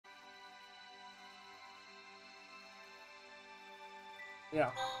Yeah.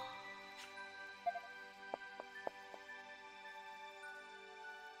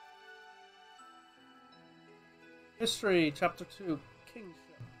 History, Chapter 2, Kingship.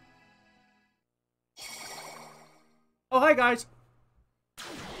 Oh, hi, guys.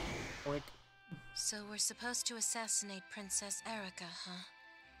 Quick. So we're supposed to assassinate Princess Erica, huh?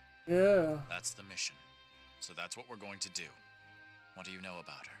 Yeah. That's the mission. So that's what we're going to do. What do you know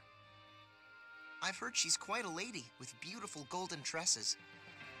about her? I've heard she's quite a lady with beautiful golden tresses.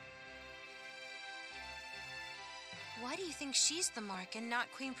 Why do you think she's the mark and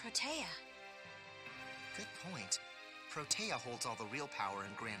not Queen Protea? Good point. Protea holds all the real power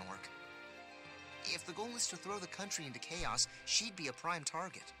in Granork. If the goal is to throw the country into chaos, she'd be a prime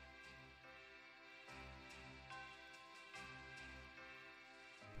target.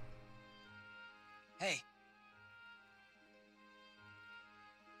 Hey.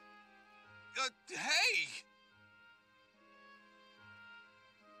 Hey!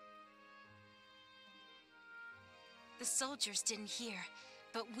 The soldiers didn't hear,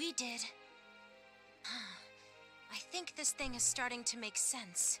 but we did. I think this thing is starting to make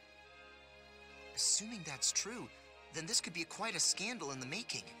sense. Assuming that's true, then this could be quite a scandal in the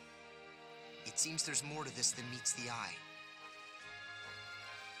making. It seems there's more to this than meets the eye.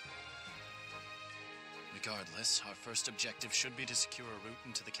 Regardless, our first objective should be to secure a route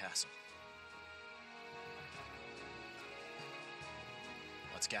into the castle.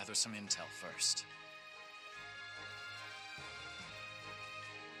 Let's gather some intel first.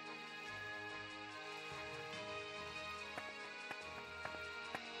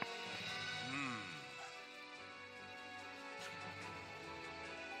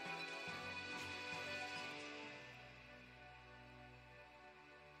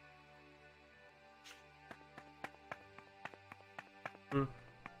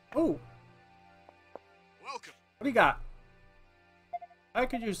 Oh, Welcome. what do you got? I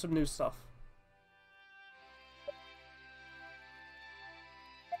could use some new stuff.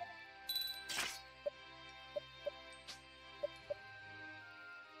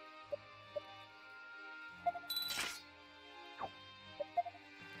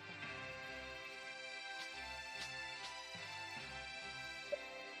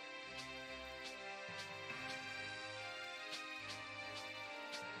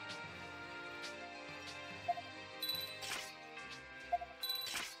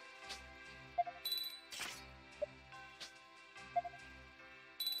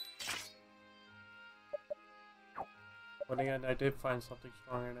 But again, I did find something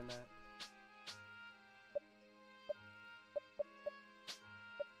stronger than that.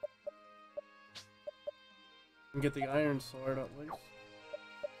 And get the iron sword at least.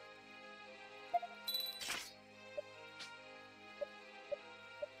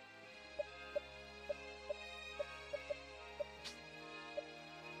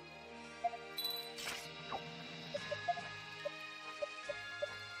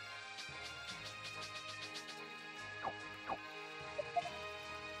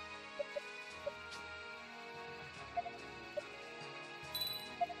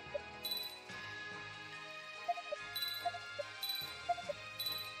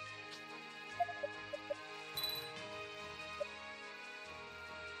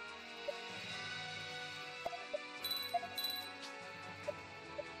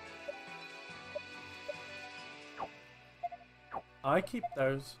 I keep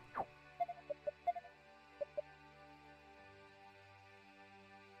those.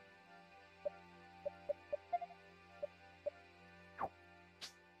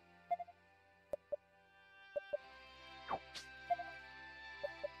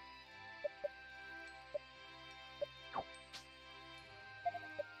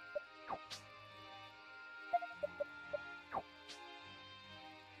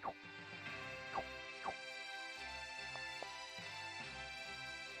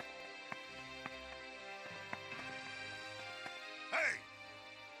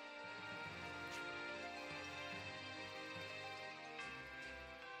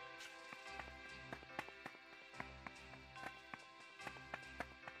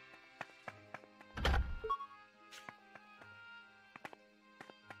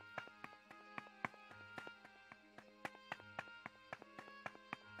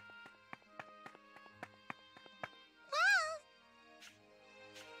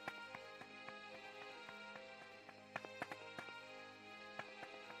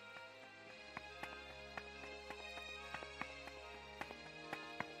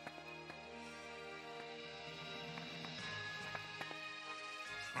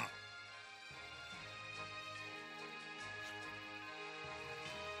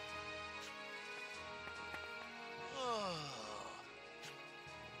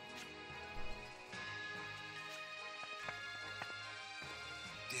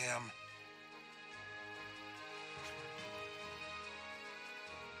 Damn.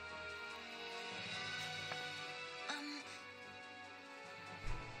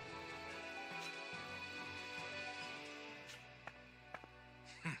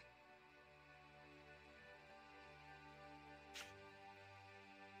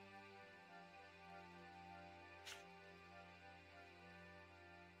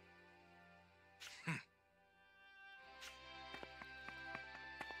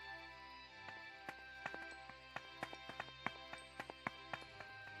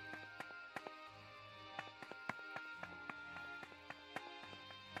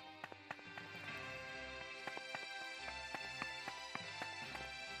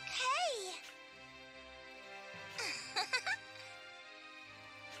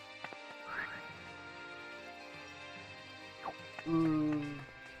 Hmm.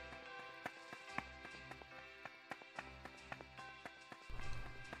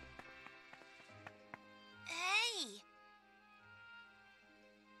 Hey!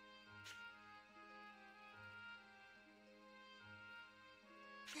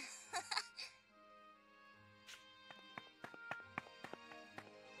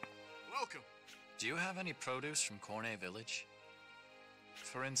 Welcome. Do you have any produce from Cornet Village?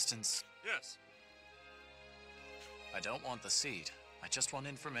 For instance, Yes. I don't want the seed. I just want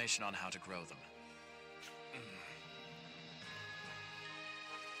information on how to grow them.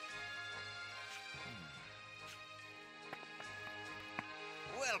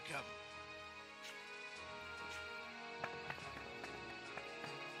 Welcome.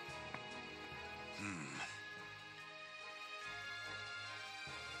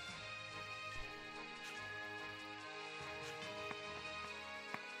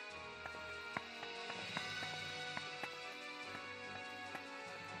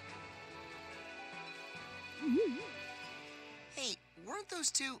 Hey, weren't those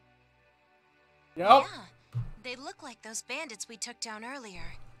two... Yep. Yeah, they look like those bandits we took down earlier.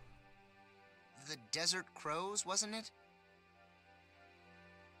 the Desert Crows, wasn't it?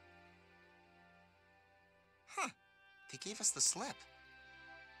 Huh. They gave us the slip.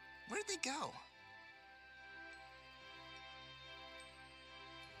 Where'd they go?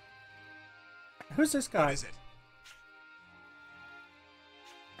 Who's this guy? What is it?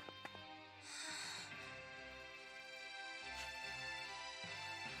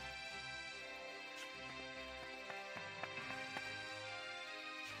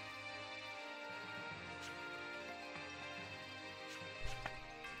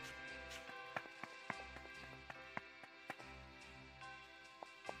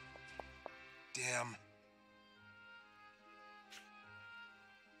 Damn.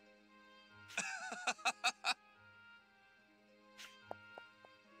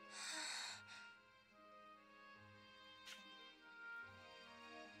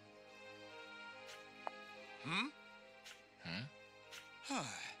 Hmm? Hmm?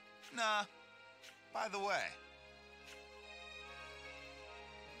 Nah. By the way.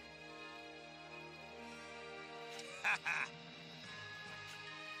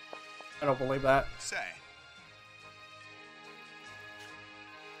 I don't believe that. Say.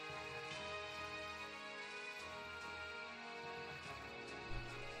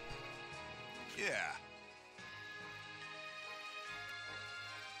 Yeah.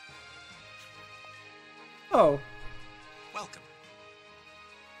 Oh. Welcome.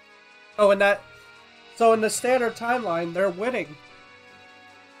 Oh, and that... So in the standard timeline, they're winning.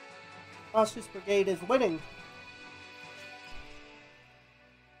 Cautious Brigade is winning.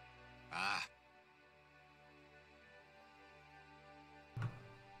 Ah.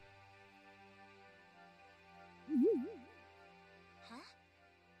 Huh?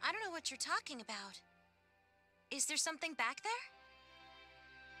 I don't know what you're talking about. Is there something back there?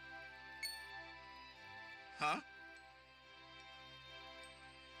 Huh?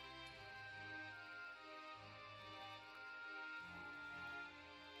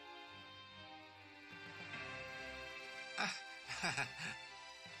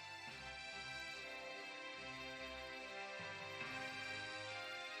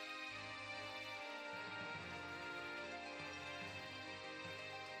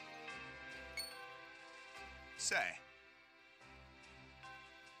 Say.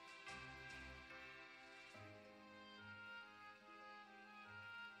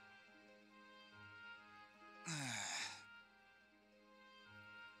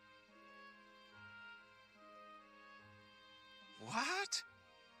 What?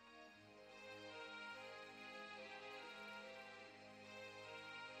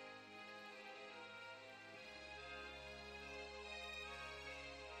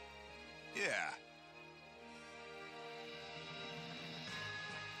 Yeah.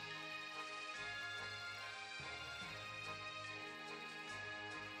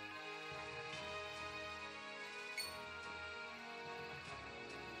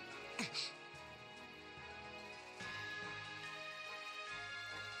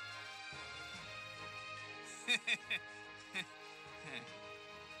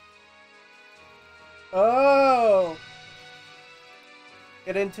 Oh!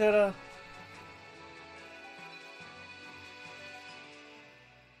 Get into the...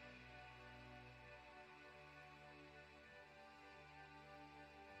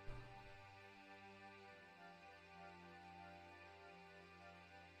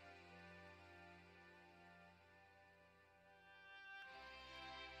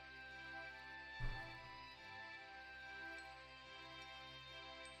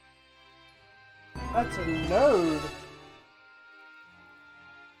 That's a nerd.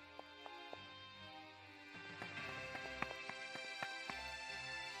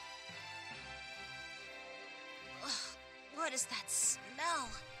 Ugh, what is that smell?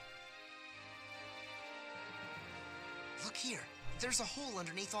 Look here. There's a hole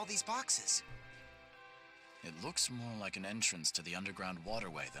underneath all these boxes. It looks more like an entrance to the underground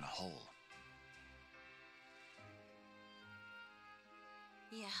waterway than a hole.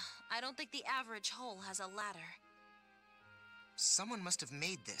 Yeah, I don't think the average hole has a ladder. Someone must have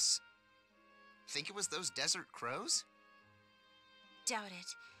made this. Think it was those desert crows? Doubt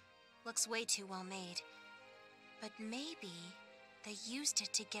it. Looks way too well made. But maybe they used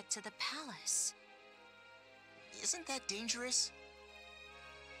it to get to the palace. Isn't that dangerous?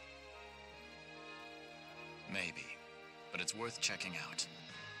 Maybe, but it's worth checking out.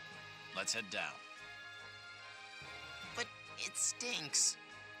 Let's head down. But it stinks.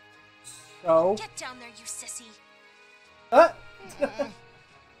 So... Get down there, you sissy.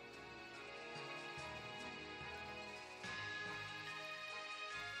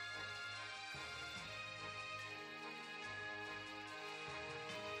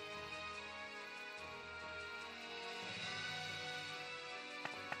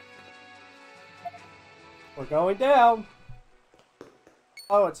 We're going down.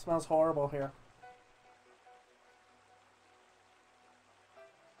 Oh, it smells horrible here.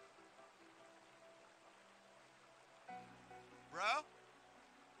 Bro?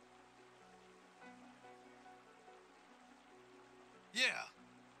 Yeah.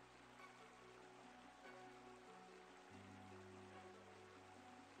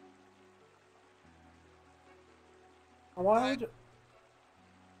 Why would you...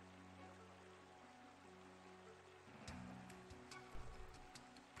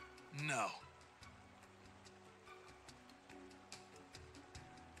 No.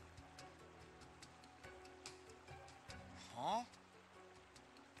 Huh?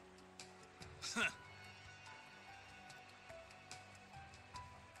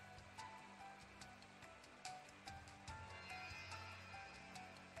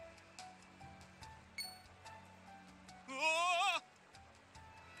 Ah!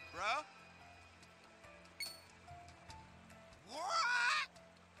 Bro? What?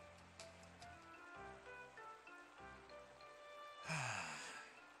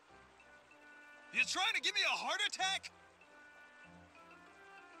 You trying to give me a heart attack?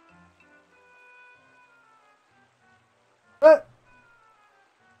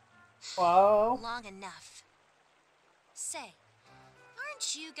 Wow. Long enough. Say,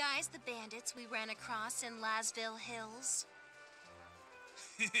 aren't you guys the bandits we ran across in Lasville Hills?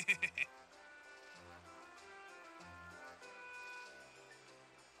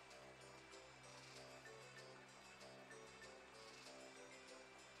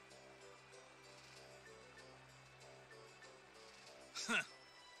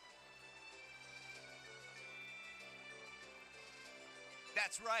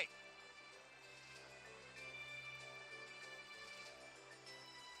 That's right.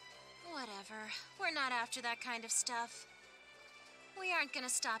 Whatever. We're not after that kind of stuff. We aren't gonna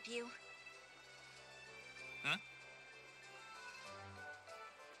stop you. Huh?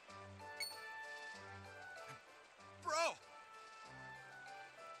 Bro!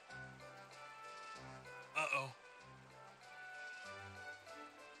 Uh-oh.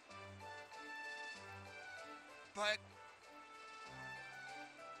 But...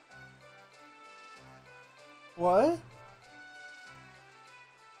 What?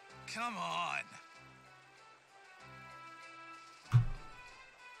 Come on.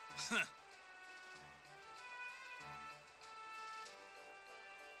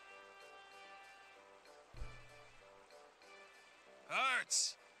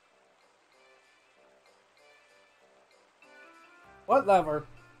 Hurts. What lever?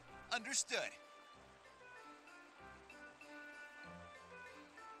 Understood.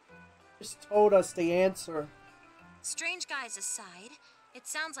 Just told us the answer. Strange guys aside, it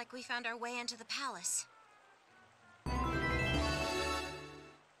sounds like we found our way into the palace.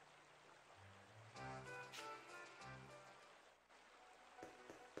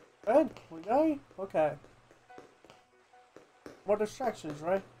 Good? We go? Okay. More distractions,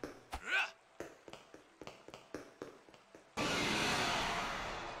 right?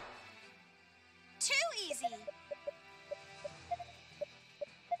 Too easy.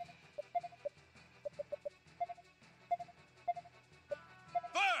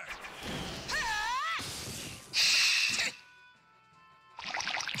 Bird!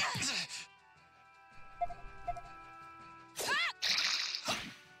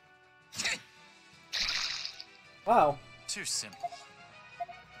 Wow. Too simple.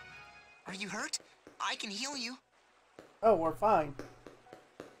 Are you hurt? I can heal you. Oh, we're fine.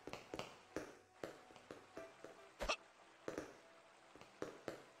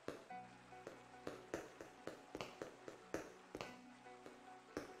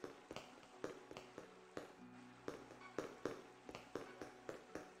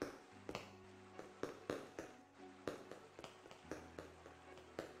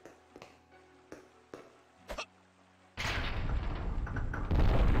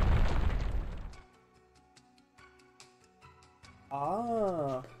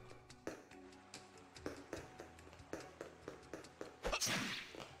 Ah.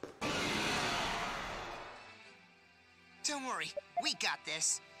 Don't worry, we got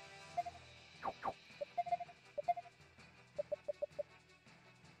this.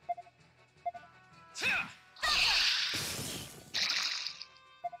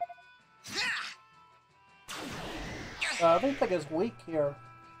 Everything is weak here.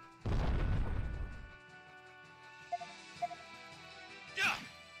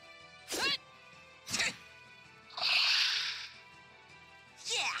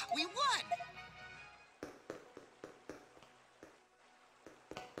 Yeah, we won!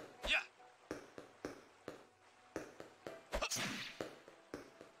 Yeah.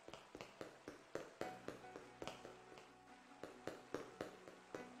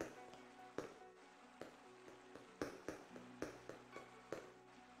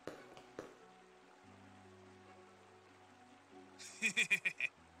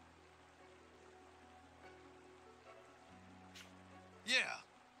 Yeah.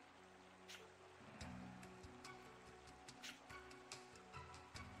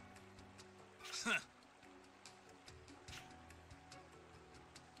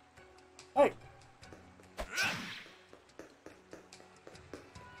 Hey.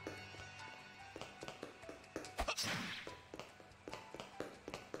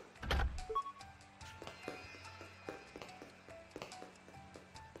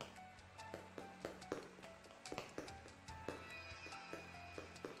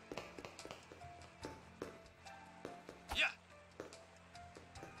 Yeah.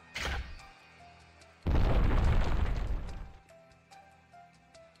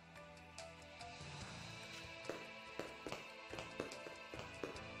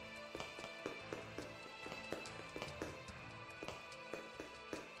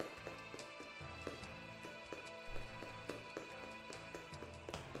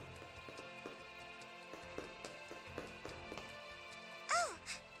 Oh,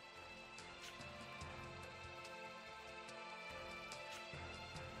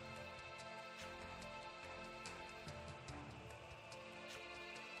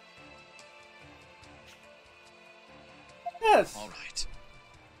 Yes. All right.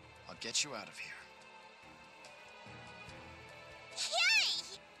 I'll get you out of here.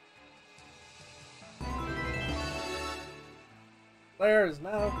 yay! There is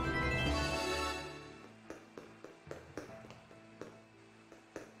now.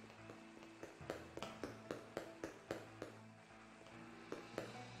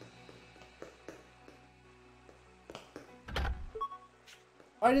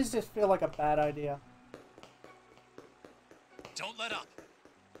 Why does this feel like a bad idea? Don't let up.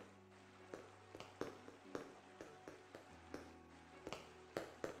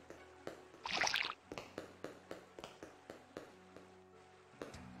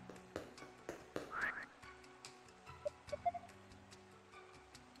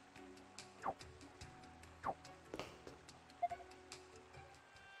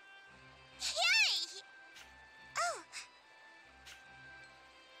 Yay! Oh,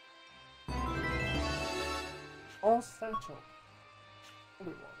 All satchel.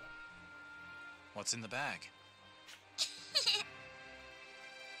 Holy water. What's in the bag?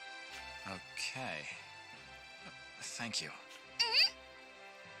 Okay. Thank you.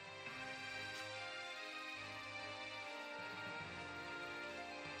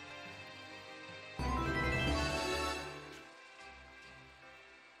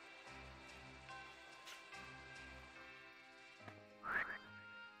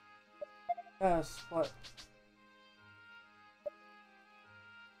 Yes, what?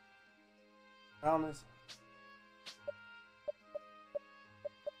 Down is.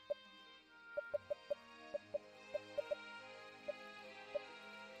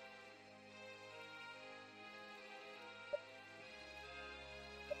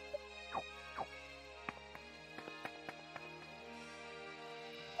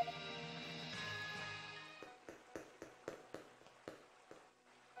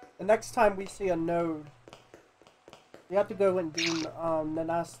 The next time we see a node, we have to go and do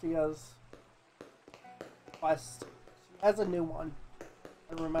Nanastia's quest. She has a new one,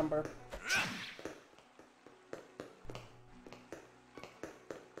 I remember.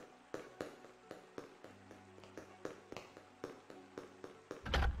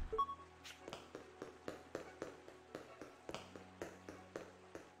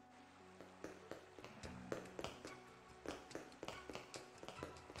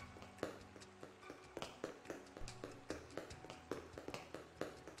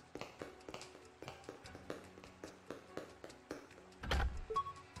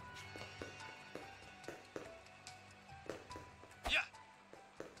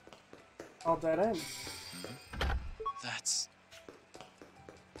 All dead end. That's...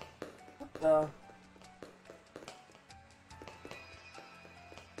 What the?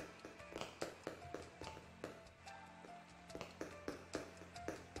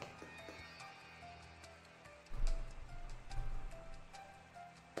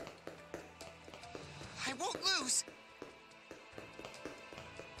 I won't lose.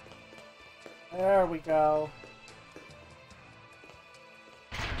 There we go.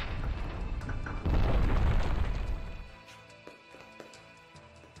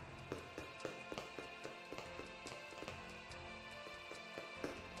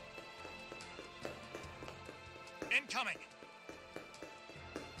 Incoming.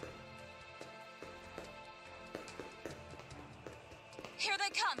 Here they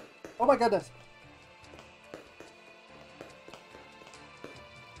come. Oh my goodness.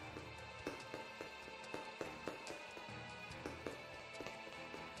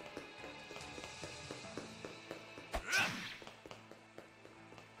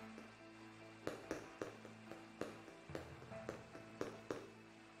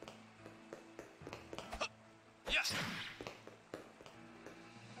 Yes.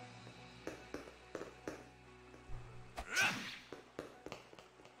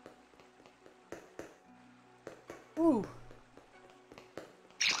 Ooh.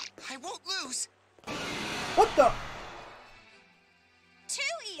 I won't lose. What the? Too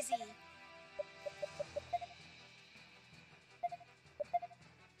easy.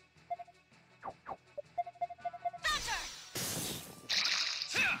 Thunder!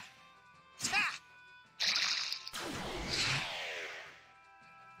 Ta!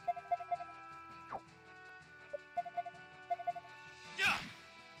 Yeah.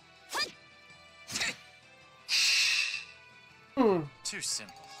 Too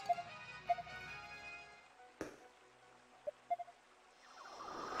simple.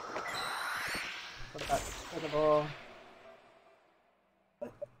 What that incredible.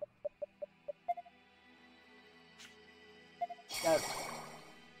 That.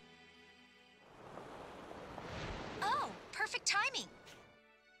 Oh, perfect timing.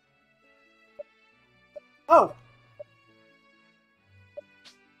 Oh!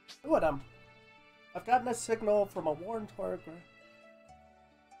 Two of them. I've gotten a signal from a worn target.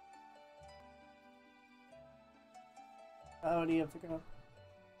 I don't even figure out.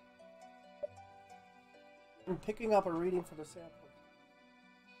 I'm picking up a reading for the sample.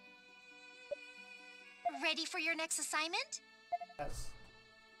 Ready for your next assignment? Yes.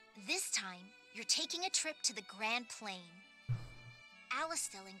 This time, you're taking a trip to the Grand Plain.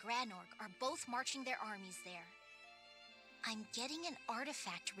 Alistil and Granorg are both marching their armies there. I'm getting an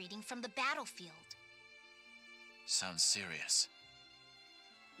artifact reading from the battlefield. Sounds serious.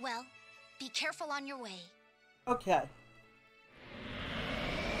 Well, be careful on your way. Okay.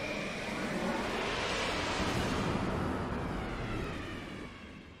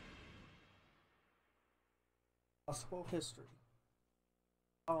 Possible history.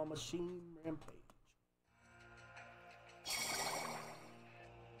 Machine rampage.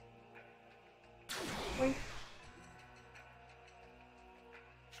 Wait.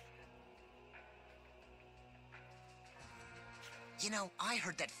 You know, I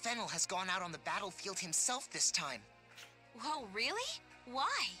heard that Fennel has gone out on the battlefield himself this time. Whoa, really?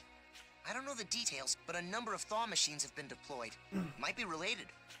 Why? I don't know the details, but a number of thaw machines have been deployed. Might be related.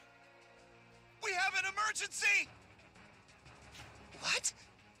 We have an emergency! What?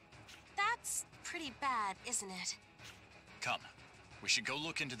 That's pretty bad, isn't it? Come. We should go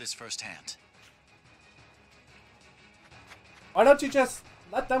look into this firsthand. Why don't you just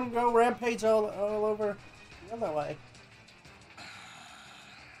Let them go rampage all over the other way.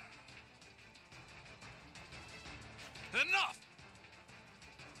 Enough!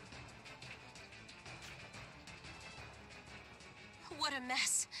 What a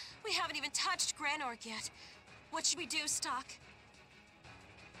mess. We haven't even touched Granorg yet. What should we do, Stock?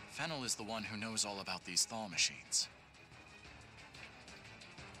 Fennel is the one who knows all about these thaw machines.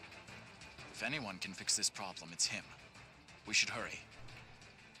 If anyone can fix this problem, it's him. We should hurry.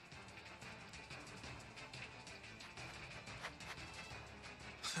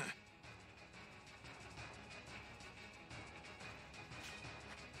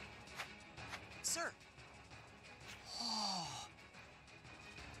 Sir.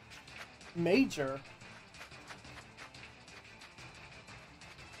 Major.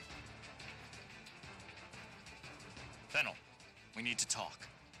 Fennel, we need to talk.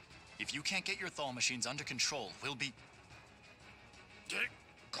 If you can't get your thaw machines under control, we'll be...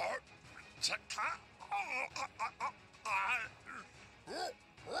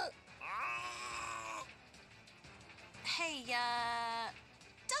 Hey,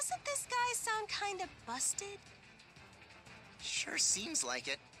 doesn't this guy sound kinda busted? Sure seems like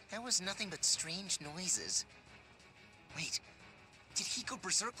it. That was nothing but strange noises. Wait, did he go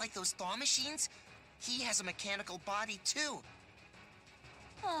berserk like those thaw machines? He has a mechanical body, too.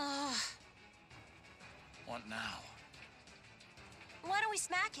 What now? Why don't we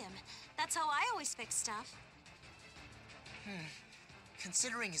smack him? That's how I always fix stuff.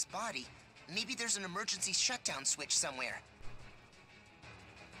 Considering his body, maybe there's an emergency shutdown switch somewhere.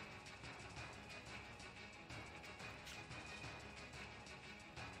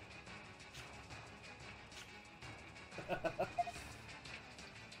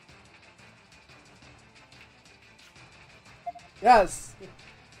 Yes.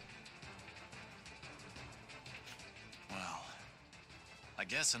 Well, I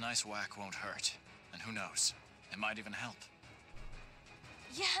guess a nice whack won't hurt. And who knows, it might even help.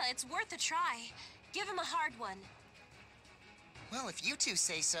 Yeah, it's worth a try. Give him a hard one. Well, if you two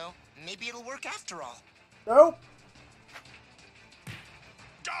say so, maybe it'll work after all. Nope.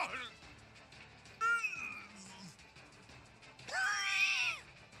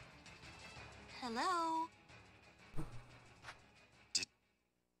 Hello?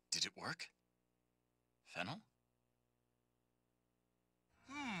 Did it work? Fennel?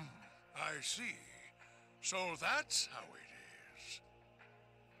 I see. So that's how it is.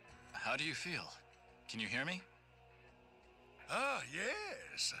 How do you feel? Can you hear me? Ah,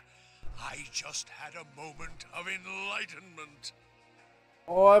 yes. I just had a moment of enlightenment.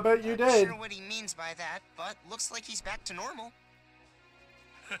 Oh, I bet you Not did. sure what he means by that, but looks like he's back to normal.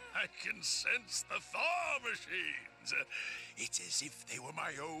 I can sense the thaw machines. It's as if they were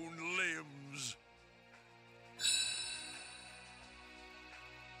my own limbs.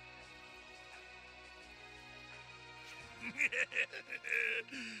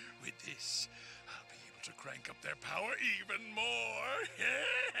 With this, I'll be able to crank up their power even more.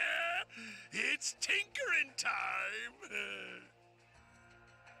 It's tinkering time.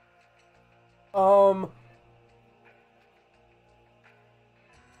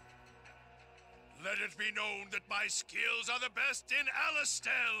 Let it be known that my skills are the best in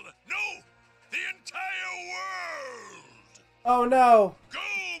Alastel. No, the entire world. Oh no. Go,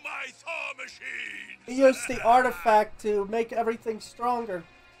 my thaw machines. He used the artifact to make everything stronger.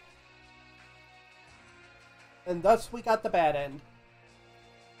 And thus we got the bad end.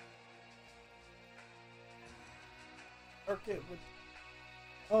 Okay,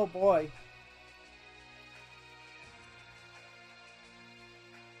 oh boy.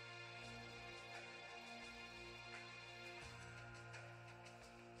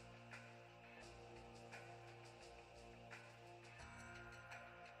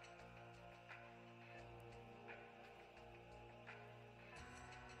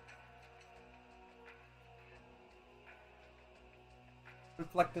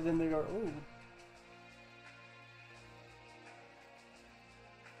 Reflected in your ooh.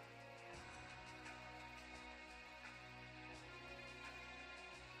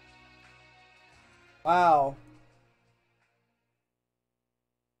 Wow.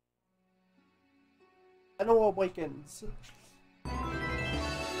 Fennel awakens.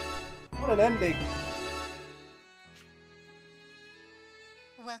 What an ending.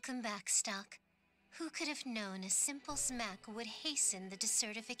 Welcome back, Stock. Who could have known a simple smack would hasten the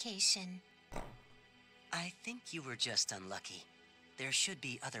decertification? I think you were just unlucky. There should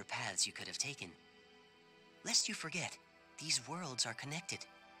be other paths you could have taken. Lest you forget, these worlds are connected.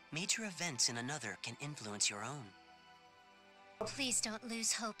 Major events in another can influence your own. Please don't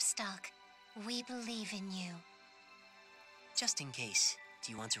lose hope, Stock. We believe in you. Just in case,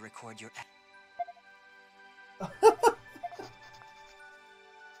 Do you want to record your...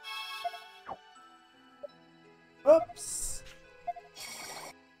 Oops.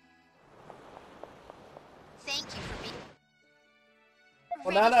 Thank you for being...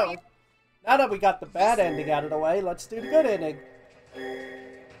 Well, ready for your... now that we got the bad ending out of the way, let's do the good ending.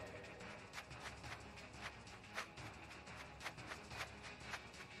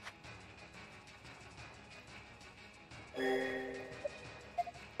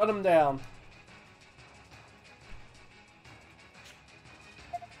 Put him down.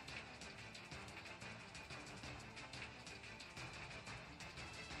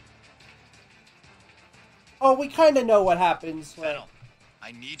 Oh, we kind of know what happens. Fennel,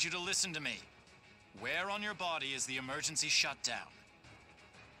 I need you to listen to me. Where on your body is the emergency shutdown?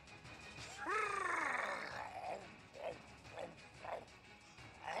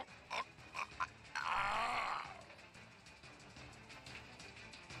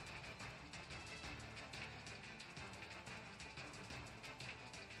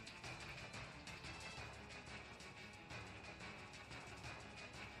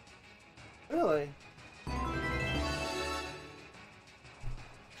 Really?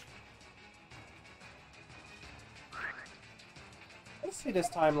 Let's see this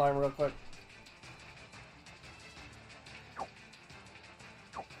timeline real quick.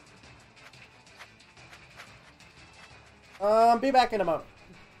 Be back in a moment.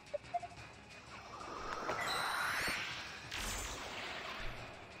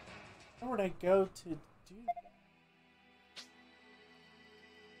 Where would I go to do that?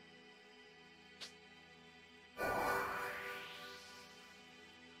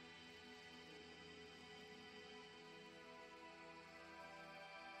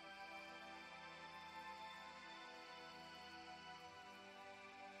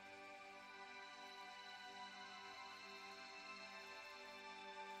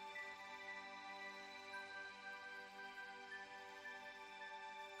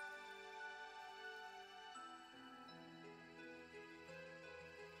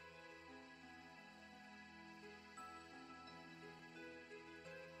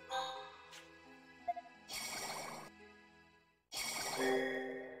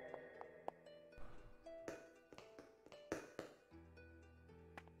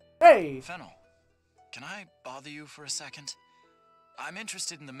 Hey! Fennel, can I bother you for a second? I'm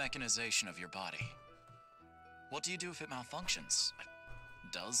interested in the mechanization of your body. What do you do if it malfunctions?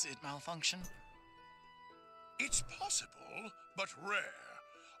 Does it malfunction? It's possible, but rare.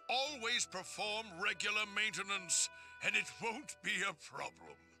 Always perform regular maintenance, and it won't be a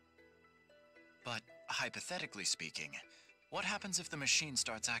problem. But hypothetically speaking, what happens if the machine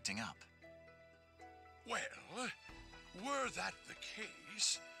starts acting up? Well, were that the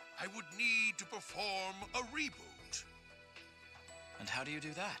case, I would need to perform a reboot. And how do you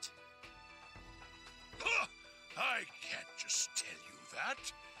do that? Huh! I can't just tell you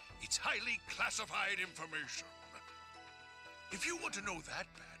that. It's highly classified information. If you want to know that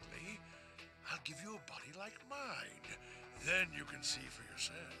badly, I'll give you a body like mine. Then you can see for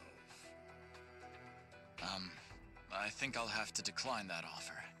yourself. I think I'll have to decline that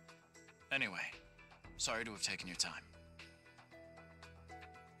offer. Anyway, sorry to have taken your time.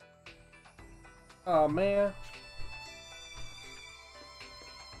 Oh, man.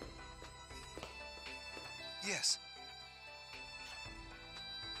 Yes.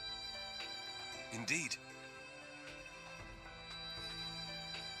 Indeed.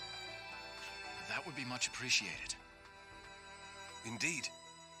 That would be much appreciated. Indeed.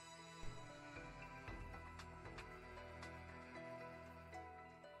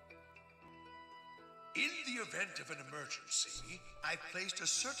 In the event of an emergency, I placed a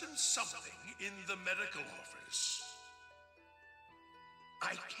certain something in the medical office.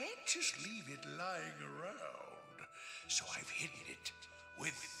 I can't just leave it lying around, so I've hidden it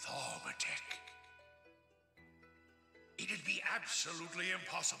with Thaumatech. It'd be absolutely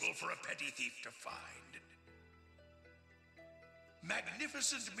impossible for a petty thief to find.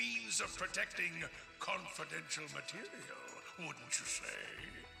 Magnificent means of protecting confidential material, wouldn't you say?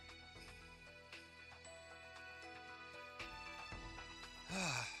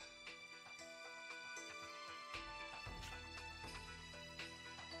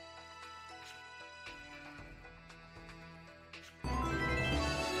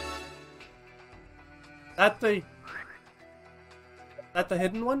 That the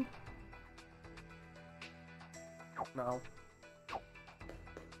hidden one? No.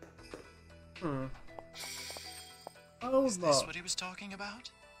 Oh, Is this what he was talking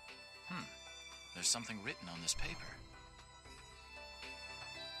about? There's something written on this paper.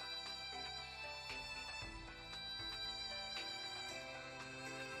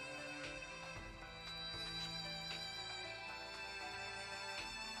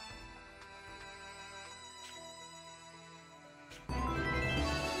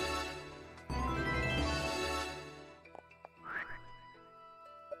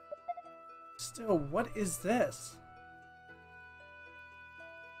 Still, what is this?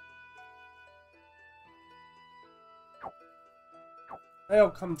 It'll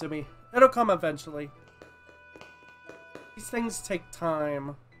come to me. It'll come eventually. These things take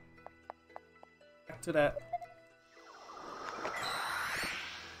time. Back to that.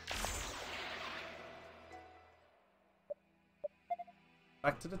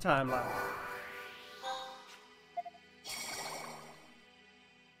 Back to the timeline.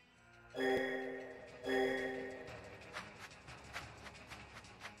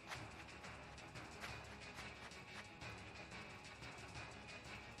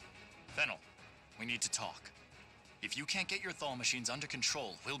 Fennel, we need to talk. If you can't get your thaw machines under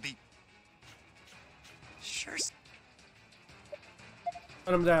control, we'll be... Sure.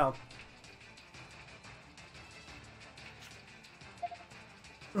 Put him down.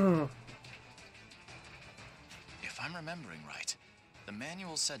 If I'm remembering right, the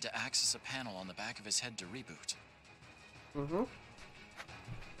manual said to access a panel on the back of his head to reboot.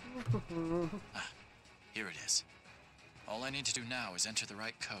 Here it is. All I need to do now is enter the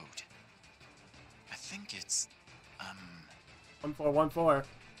right code. I think it's, 1414.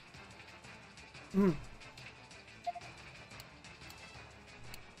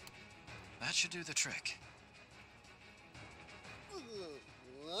 That should do the trick.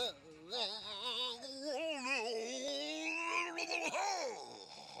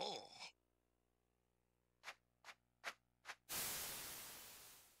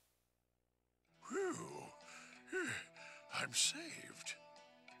 Whew. I'm saved.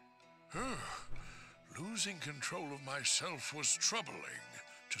 Losing control of myself was troubling,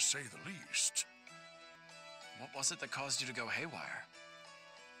 to say the least. What was it that caused you to go haywire?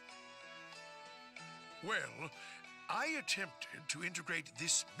 Well, I attempted to integrate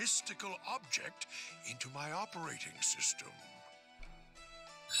this mystical object into my operating system.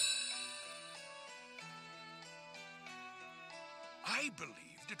 I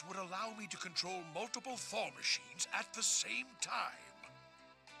believed it would allow me to control multiple thaw machines at the same time.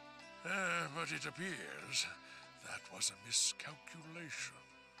 But it appears that was a miscalculation.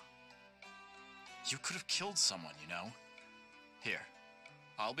 You could have killed someone, you know? Here,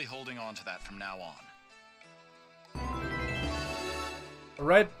 I'll be holding on to that from now on. A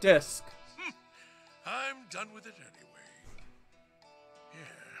red disc. I'm done with it anyway.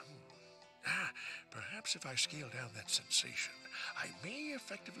 Yeah. Perhaps if I scale down that sensation, I may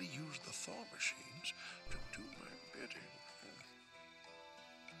effectively use the thaw machines to do my bidding.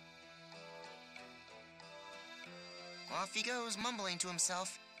 Off he goes, mumbling to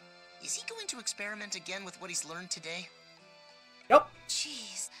himself. Is he going to experiment again with what he's learned today? Yep.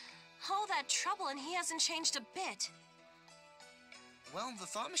 Jeez, all that trouble and he hasn't changed a bit. Well, the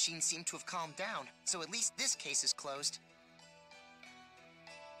thaw machines seem to have calmed down, so at least this case is closed.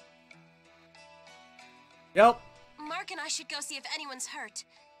 Yep. Mark and I should go see if anyone's hurt.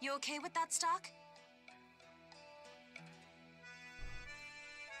 You okay with that, Stock?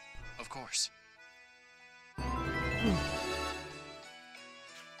 Of course.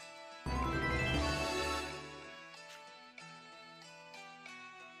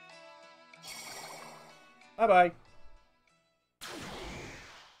 Bye-bye.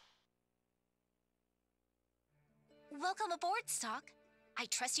 Welcome aboard, Stock. I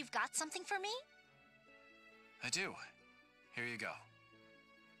trust you've got something for me? I do. Here you go.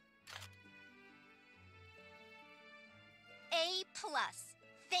 A+.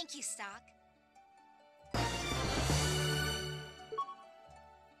 Thank you, Stock.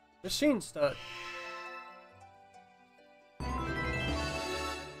 Machine stud.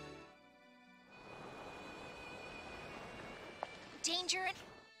 Danger and...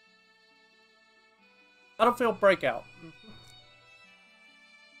 Battlefield Breakout.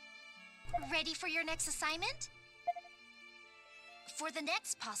 Ready for your next assignment? For the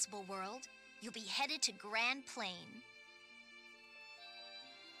next possible world, you'll be headed to Grand Plain.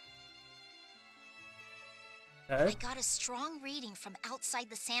 Okay. I got a strong reading from outside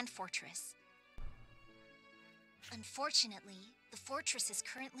the Sand Fortress. Unfortunately, the fortress is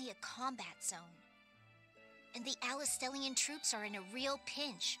currently a combat zone. And the Alistellian troops are in a real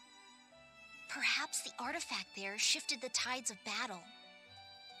pinch. Perhaps the artifact there shifted the tides of battle.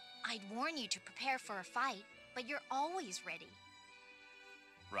 I'd warn you to prepare for a fight, but you're always ready.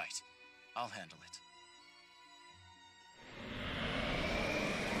 Right. I'll handle it.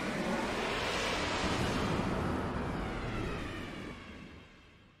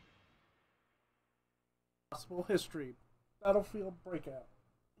 Possible history. Battlefield Breakout.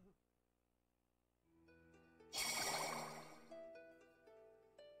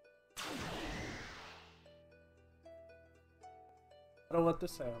 I don't want the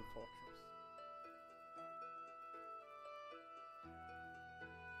Sand Fortress.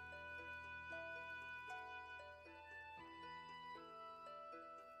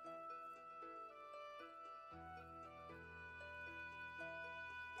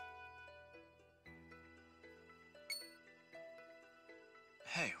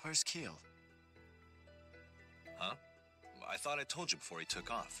 Hey, where's Keel? Huh? I thought I told you before he took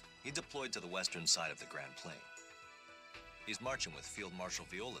off. He deployed to the western side of the Grand Plain. He's marching with Field Marshal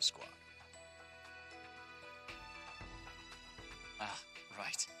Viola's squad. Ah,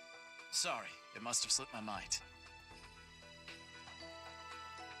 right. Sorry, it must have slipped my mind.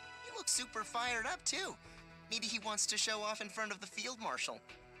 You look super fired up, too. Maybe he wants to show off in front of the Field Marshal.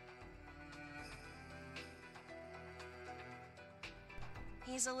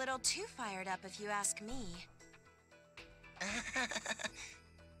 He's a little too fired up if you ask me.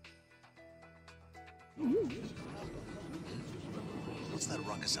 What's that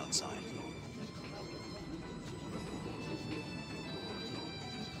ruckus outside?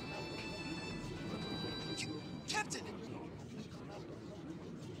 Captain!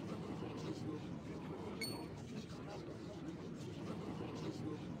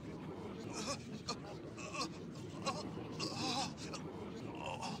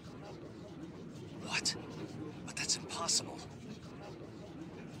 What? But that's impossible.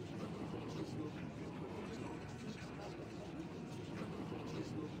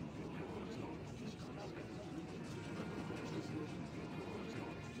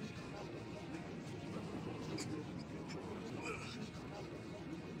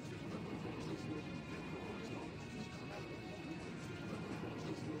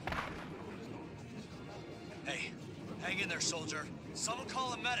 Hey, hang in there, soldier. Someone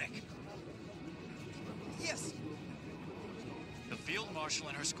call a medic. Yes! The Field Marshal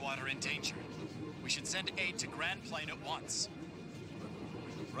and her squad are in danger. We should send aid to Grand Plain at once.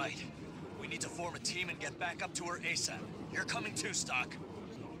 Right. We need to form a team and get back up to her ASAP. You're coming too, Stock.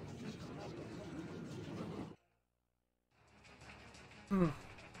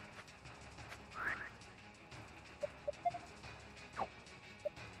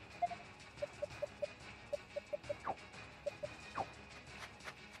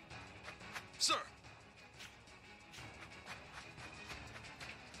 Sir!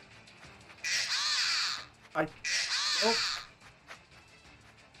 Oh.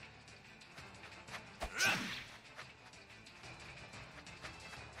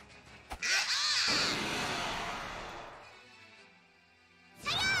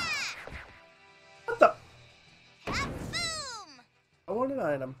 What the? Boom! I want an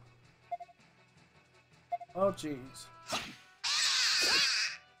item. Oh, jeez.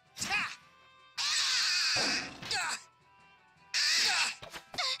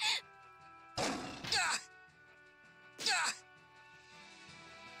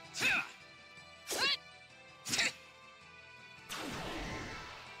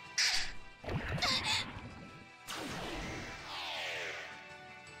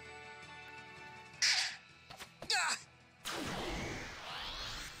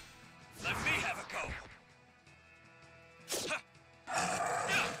 Let me have a go.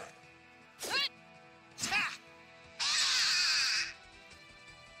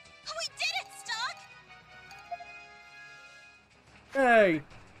 We did it, Stock! Hey!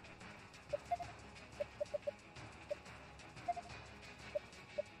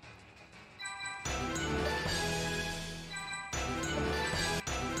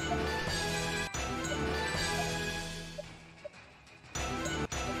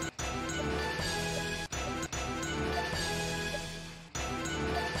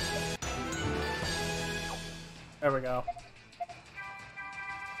 There we go.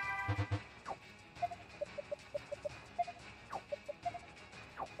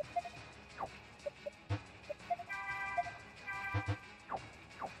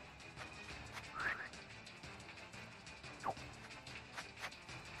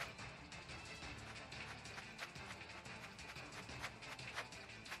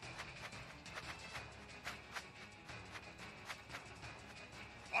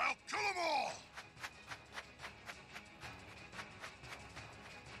 I'll kill them all!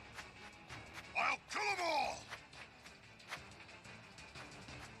 I'll kill them all!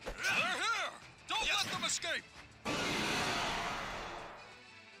 They're here! Don't let them escape!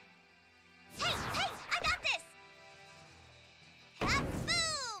 Hey, hey, I got this!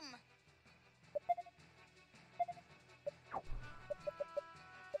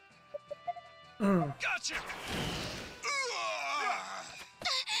 Boom! Gotcha!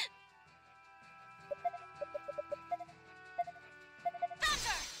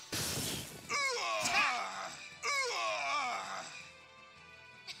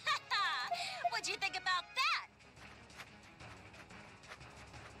 What'd you think about that?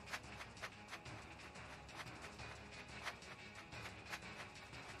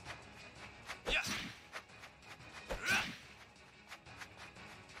 Yeah.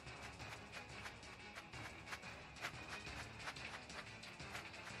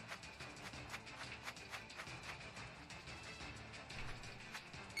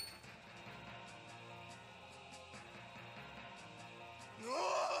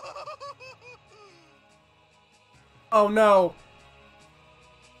 Oh no.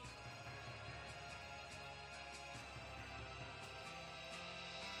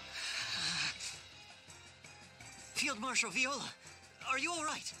 Field Marshal Viola, are you all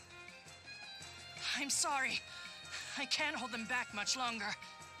right? I'm sorry. I can't hold them back much longer.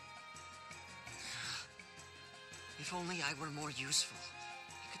 If only I were more useful.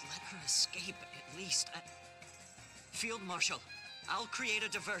 I could let her escape, at least. Field Marshal, I'll create a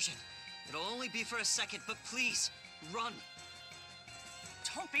diversion. It'll only be for a second, but please, run.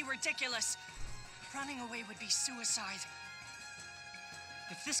 Don't be ridiculous. Running away would be suicide.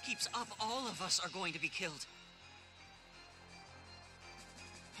 If this keeps up, all of us are going to be killed.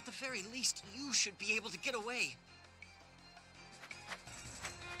 At the very least, you should be able to get away.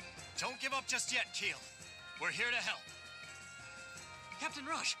 Don't give up just yet, Keel. We're here to help. Captain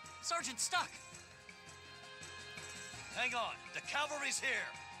Rush, Sergeant's stuck. Hang on, the cavalry's here.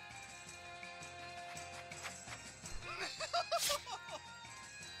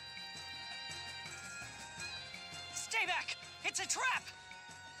 Stay back! It's a trap!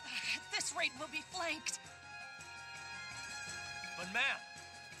 At this rate, we'll be flanked. But ma'am,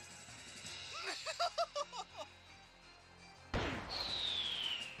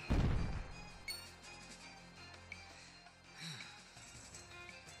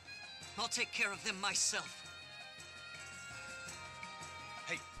 I'll take care of them myself.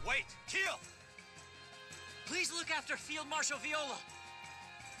 hey, wait, Keel! Please look after Field Marshal Viola.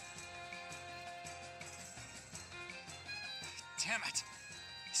 Damn it.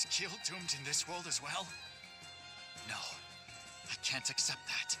 Is Keel doomed in this world as well? No, I can't accept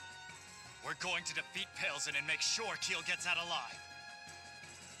that. We're going to defeat Palesen and make sure Keel gets out alive.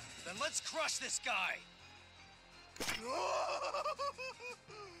 Then let's crush this guy!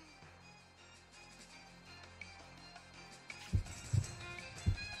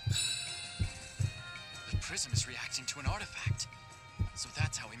 The prism is reacting to an artifact. So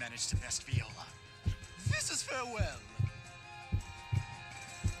that's how we managed to best Viola. This is farewell!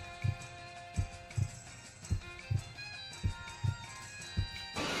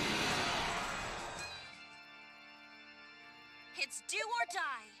 It's do or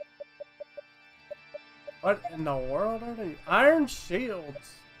die. What in the world are they? Iron shields.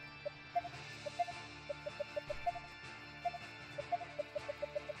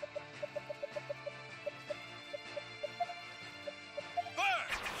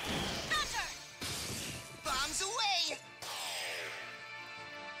 Bombs away!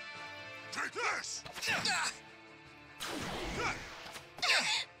 Take this!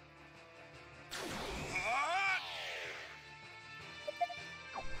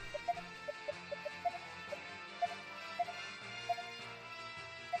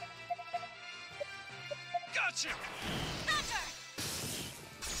 Gotcha!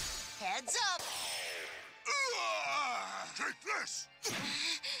 Heads up! Take this!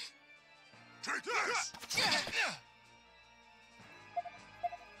 Take this!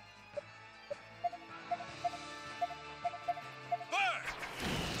 Burn!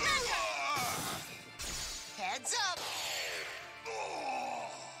 Heads up!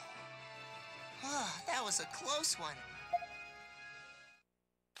 Oh, that was a close one.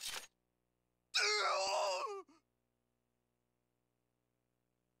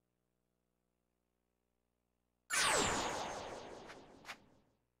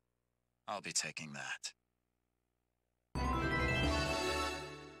 I'll be taking that.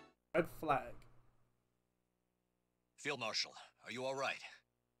 Red flag. Field Marshal, are you all right?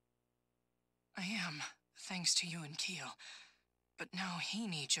 I am, thanks to you and Keel. But now he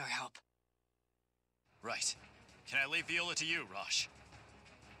needs your help. Right. Can I leave Viola to you, Rosh?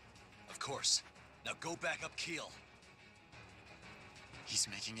 Of course. Now go back up Keel. He's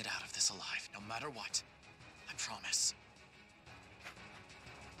making it out of this alive, no matter what. I promise.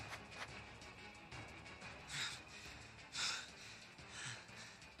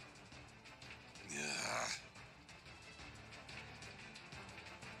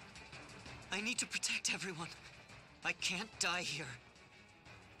 I need to protect everyone. I can't die here.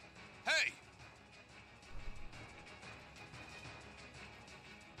 Hey!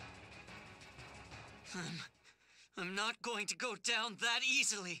 I'm not going to go down that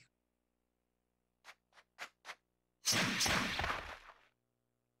easily.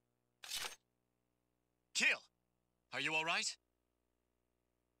 Keel! Are you alright?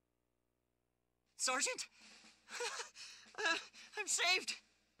 Sergeant? I'm saved!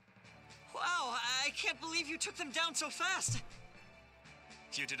 Wow, I can't believe you took them down so fast!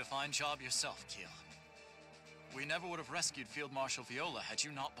 You did a fine job yourself, Keel. We never would have rescued Field Marshal Viola had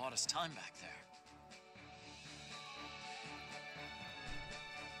you not bought us time back there.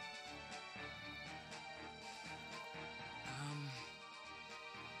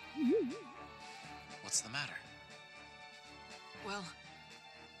 What's the matter? Well,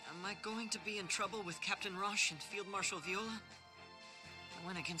 am I going to be in trouble with Captain Roche and Field Marshal Viola? I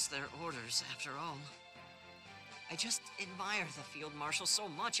went against their orders, after all. I just admire the Field Marshal so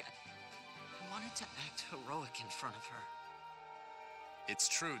much. I wanted to act heroic in front of her. It's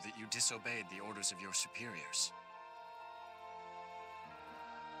true that you disobeyed the orders of your superiors.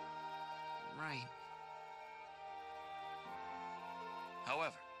 Right.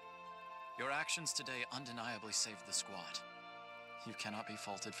 However, your actions today undeniably saved the squad. You cannot be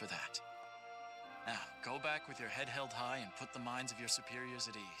faulted for that. Now, go back with your head held high and put the minds of your superiors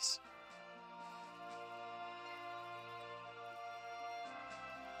at ease.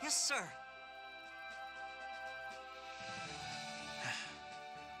 Yes, sir.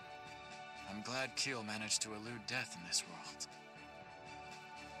 I'm glad Keel managed to elude death in this world.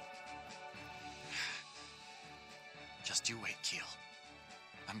 Just you wait, Keel.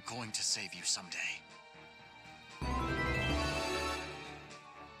 I'm going to save you someday.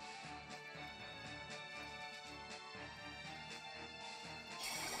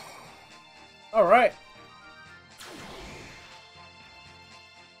 All right.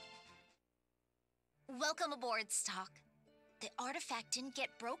 Welcome aboard, Stock. The artifact didn't get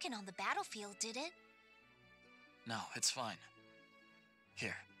broken on the battlefield, did it? No, it's fine.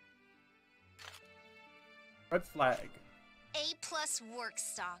 Here. Red flag. A+ work,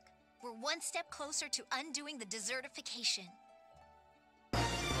 Stock. We're one step closer to undoing the desertification.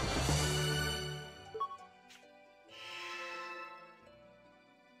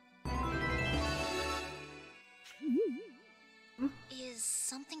 Is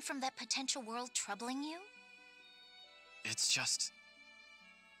something from that potential world troubling you? It's just...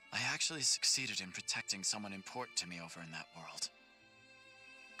 I actually succeeded in protecting someone important to me over in that world.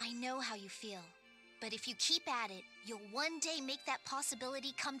 I know how you feel, but if you keep at it, you'll one day make that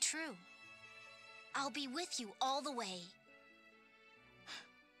possibility come true. I'll be with you all the way.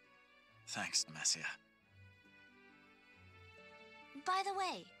 Thanks, Nemesia. By the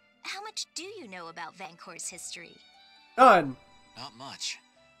way, how much do you know about Vancor's history? Done. Not much.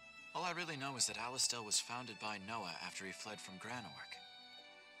 All I really know is that Alistel was founded by Noah after he fled from Granorg.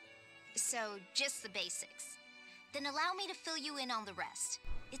 So, just the basics. Then allow me to fill you in on the rest.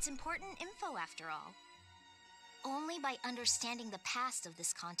 It's important info after all. Only by understanding the past of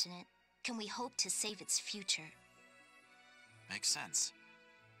this continent can we hope to save its future. Makes sense.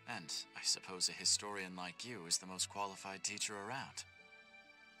 And I suppose a historian like you is the most qualified teacher around.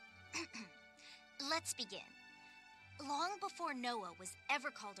 Let's begin. Long before Noah was ever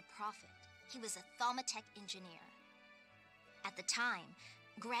called a prophet, he was a Thaumaturg engineer. At the time,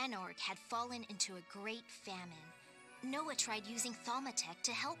 Granorg had fallen into a great famine. Noah tried using Thaumaturg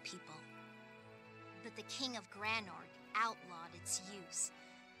to help people. But the king of Granorg outlawed its use.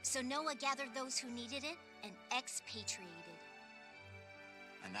 So Noah gathered those who needed it and expatriated.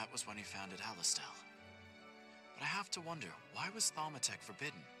 And that was when he founded Alistel. But I have to wonder, why was Thaumaturg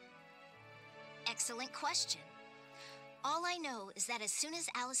forbidden? Excellent question. All I know is that as soon as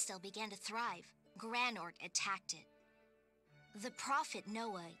Alistel began to thrive, Granorg attacked it. The prophet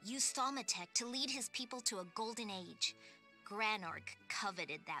Noah used Thaumaturg to lead his people to a golden age. Granorg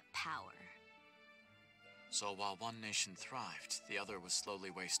coveted that power. So while one nation thrived, the other was slowly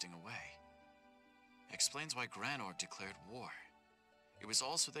wasting away. Explains why Granorg declared war. It was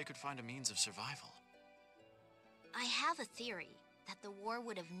all so they could find a means of survival. I have a theory that the war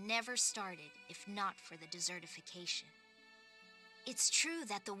would have never started if not for the desertification. It's true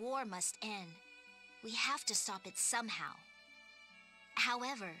that the war must end. We have to stop it somehow.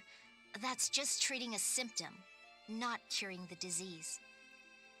 However, that's just treating a symptom, not curing the disease.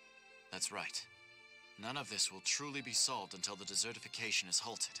 That's right. None of this will truly be solved until the desertification is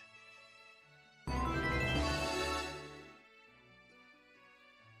halted.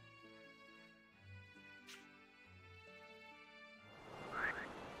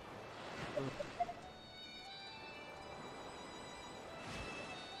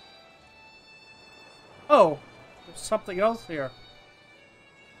 Oh, there's something else here.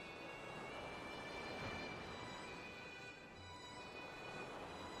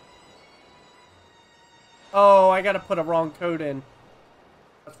 Oh, I gotta put a wrong code in.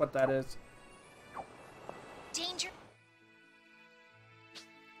 That's what that is. Danger.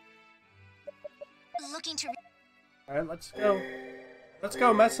 Looking to... Alright, let's go. Let's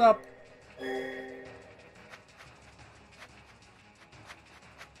go, mess up.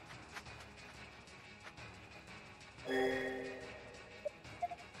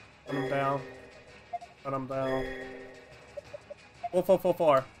 Put him down. Put him down.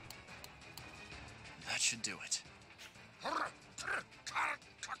 4. That should do it.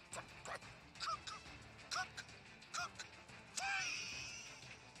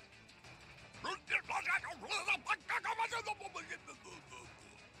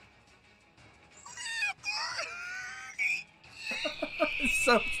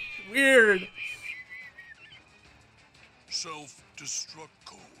 so weird. Self-destruct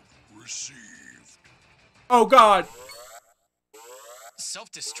code received. Oh god.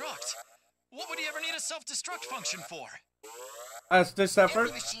 Self-destruct? What would he ever need a self-destruct function for? As this effort.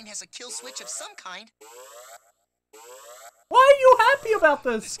 Every machine has a kill switch of some kind. Why are you happy about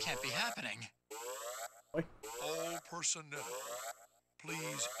this? This can't be happening. All personnel,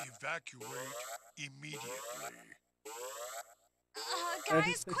 please evacuate immediately.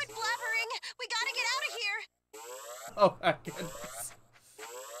 Guys, quit blabbering! We gotta get out of here! Oh my goodness.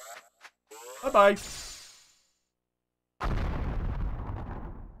 Bye-bye.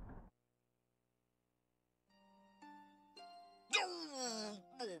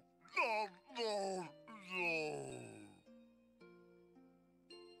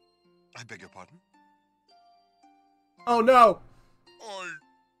 I beg your pardon? Oh no! I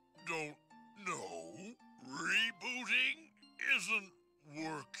don't know. Rebooting isn't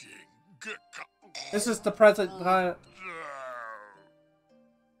working. This is the present time.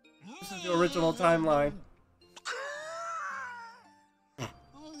 This is the original timeline.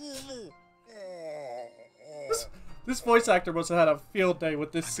 This voice actor must have had a field day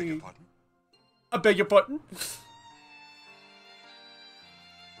with this scene. I beg your pardon?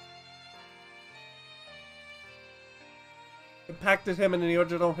 Impacted him in the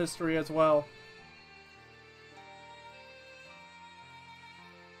original history as well.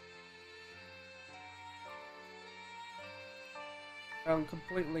 I'm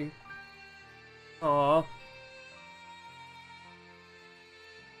completely... Aww.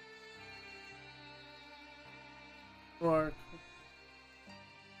 Or...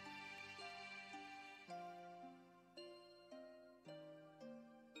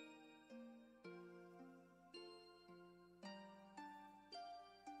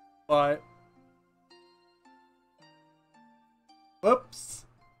 But... Whoops.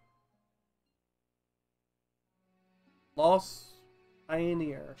 Lost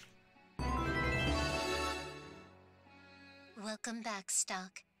Pioneer. Welcome back,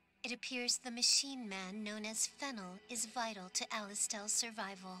 Stock. It appears the machine man known as Fennel is vital to Alistel's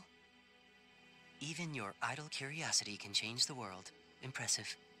survival. Even your idle curiosity can change the world.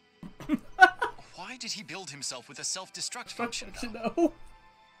 Impressive. Why did he build himself with a self-destruct function, though?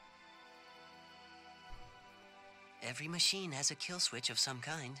 Every machine has a kill switch of some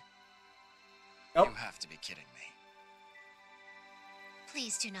kind. You have to be kidding me.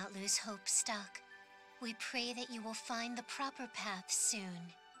 Please do not lose hope, Stock. We pray that you will find the proper path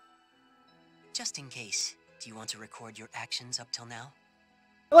soon. Just in case, do you want to record your actions up till now?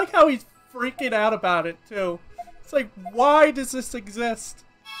 I like how he's freaking out about it, too. It's like, why does this exist?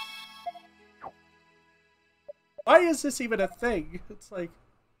 Why is this even a thing? It's like...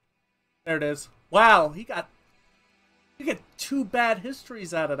 There it is. Wow, you get 2 bad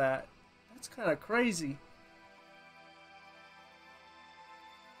histories out of that. That's kind of crazy.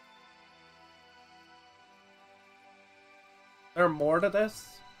 There more to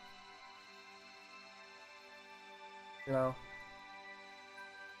this? You know.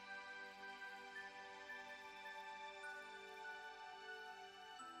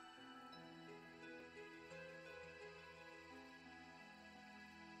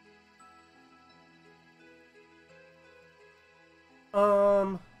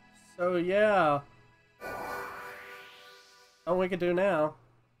 So yeah. All we can do now.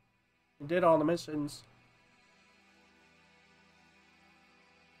 We did all the missions.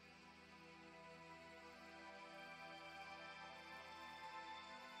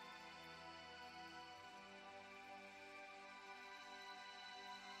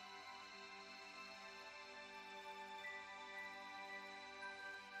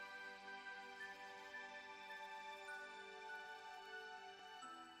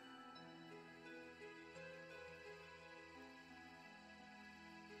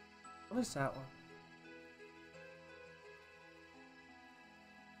 What is that one?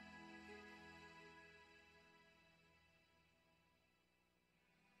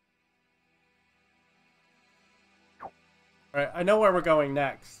 Alright, I know where we're going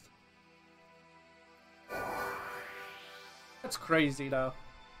next. That's crazy, though.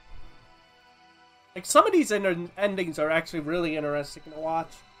 Like, some of these endings are actually really interesting to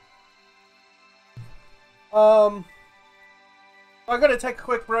watch. I'm gonna take a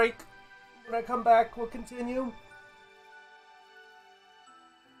quick break. When I come back, we'll continue.